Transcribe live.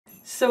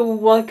So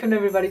welcome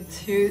everybody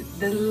to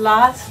the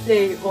last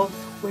day of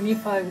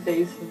 25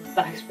 Days of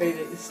DAX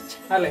Fridays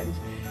challenge.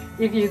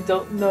 If you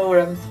don't know what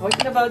I'm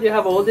talking about, you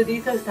have all the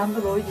details down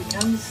below. You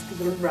can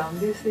still run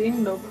this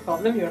thing, no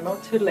problem, you're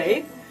not too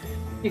late.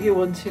 If you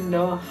want to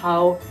know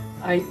how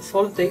I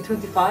solved day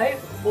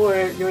 25 or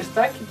you're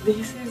stuck,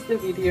 this is the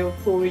video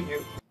for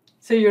you.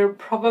 So you're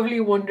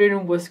probably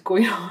wondering what's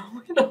going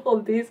on with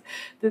all this.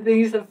 The thing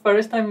is, the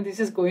first time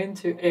this is going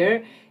to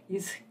air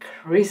is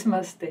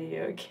Christmas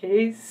Day,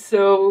 okay?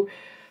 So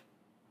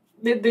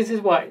this is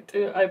why.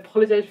 I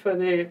apologize for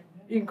the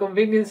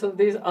inconvenience of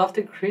this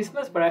after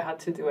Christmas, but I had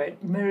to do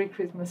it. Merry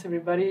Christmas,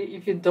 everybody.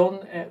 If you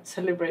don't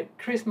celebrate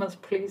Christmas,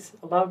 please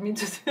allow me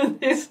to do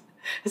this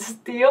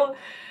still.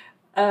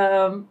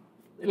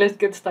 Let's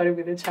get started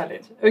with the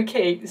challenge.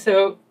 Okay,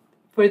 so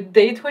for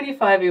day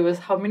 25, it was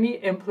how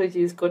many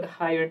employees got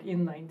hired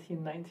in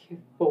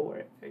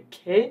 1994,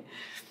 okay?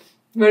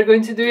 We're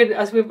going to do it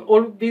as we've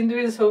all been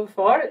doing so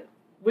far,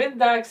 with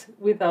DAX,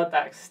 without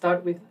DAX.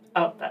 Start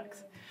without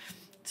DAX.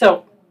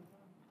 So,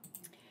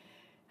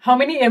 how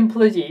many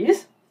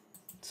employees?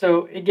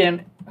 So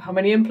again, how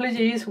many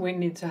employees? We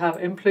need to have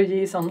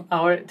employees on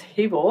our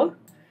table.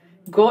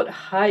 Got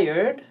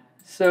hired.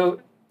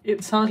 So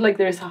it sounds like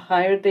there's a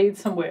hire date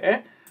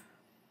somewhere.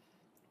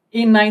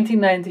 In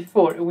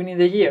 1994, we need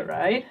a year,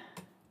 right?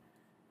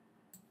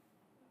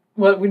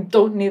 Well, we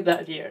don't need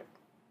that year.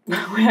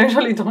 We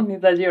actually don't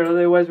need that year,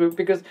 otherwise,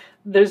 because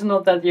there's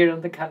not that year on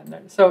the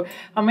calendar. So,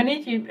 how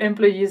many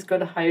employees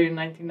got hired in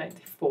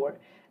 1994?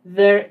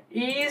 There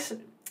is,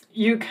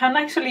 you can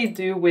actually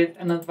do with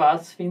an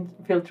advanced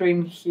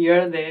filtering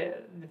here, the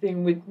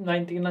thing with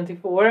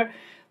 1994.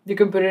 You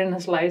can put it in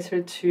a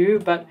slicer too,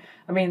 but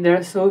I mean, there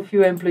are so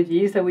few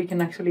employees that we can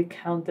actually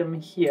count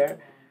them here.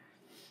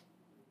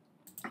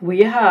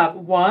 We have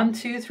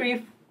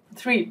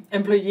 3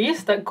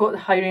 employees that got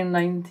hired in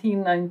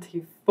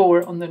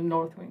 1994 on the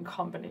Northwind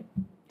company.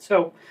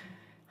 So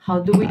how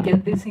do we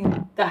get this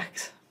in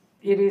DAX?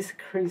 It is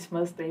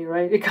Christmas Day,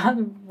 right?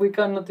 We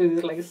cannot do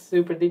this like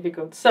super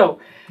difficult. So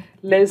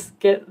let's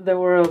get the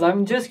world.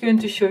 I'm just going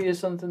to show you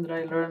something that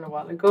I learned a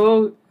while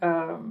ago.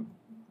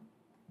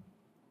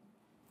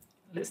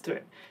 Let's do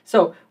it.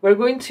 So we're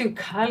going to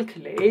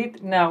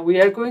calculate. Now we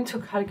are going to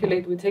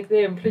calculate. We take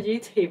the employee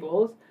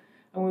tables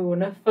and we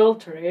want to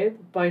filter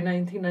it by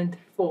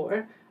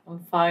 1994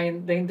 and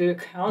find, then do a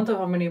count of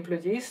how many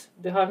employees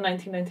they have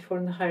 1994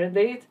 in the hire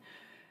date.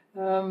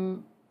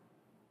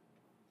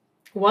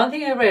 One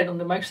thing I read on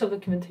the Microsoft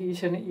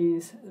documentation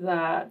is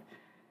that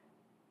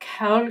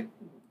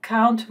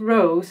count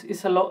rows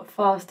is a lot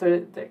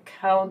faster than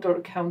count or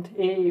count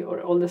A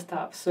or all the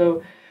stuff.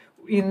 So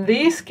in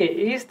this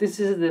case, this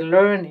is the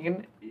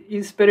learning.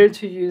 It's better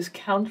to use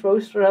count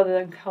rows rather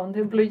than count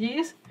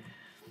employees.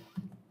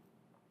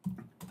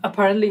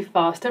 Apparently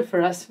faster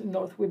for us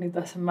Northwind, it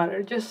doesn't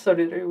matter. Just thought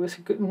it was a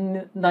good,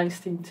 nice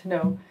thing to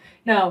know.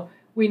 Now,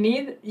 we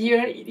need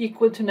year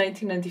equal to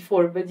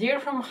 1994, but year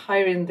from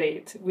hiring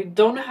date. We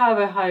don't have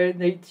a hire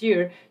date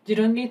year. You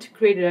don't need to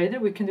create it either.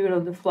 We can do it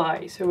on the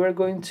fly. So we're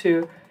going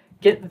to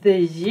get the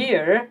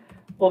year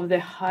of the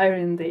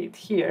hiring date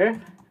here,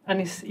 and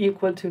it's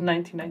equal to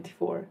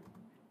 1994.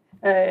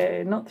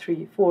 Not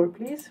 3, 4,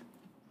 please.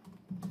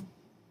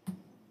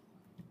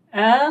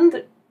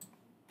 And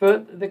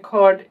put the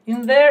card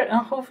in there,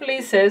 and hopefully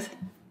it says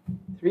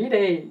 3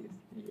 days.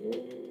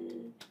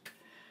 Yay.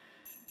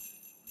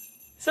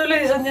 So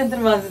ladies and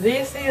gentlemen,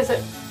 this is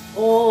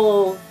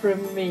all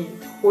from me.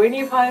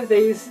 25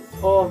 days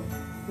of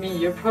me.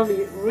 You're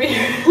probably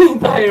really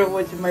tired of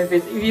watching my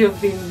face if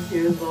you've been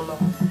here so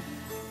long.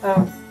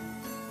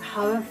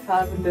 Have a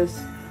fabulous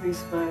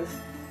Christmas.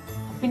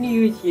 Happy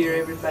New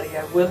Year, everybody.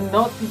 I will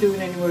not be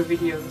doing any more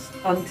videos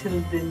until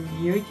the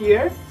new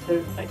year.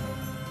 So like,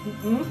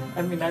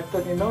 I mean, I've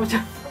done enough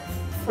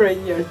for a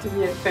year, to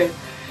be fair.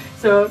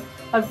 So,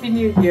 Happy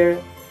New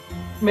Year,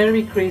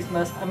 Merry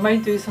Christmas. I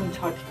might do some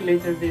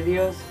calculator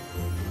videos,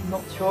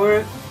 not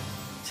sure.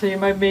 So you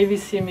might maybe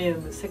see me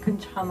in the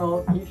second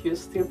channel if you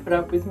still put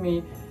up with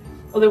me.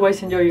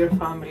 Otherwise, enjoy your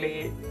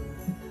family,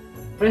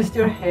 rest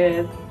your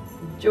head,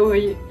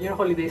 enjoy your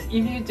holidays.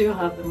 If you do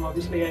have them,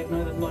 obviously, I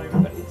know that not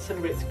everybody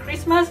celebrates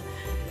Christmas.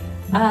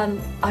 And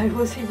I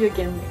will see you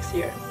again next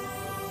year.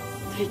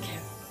 Take care.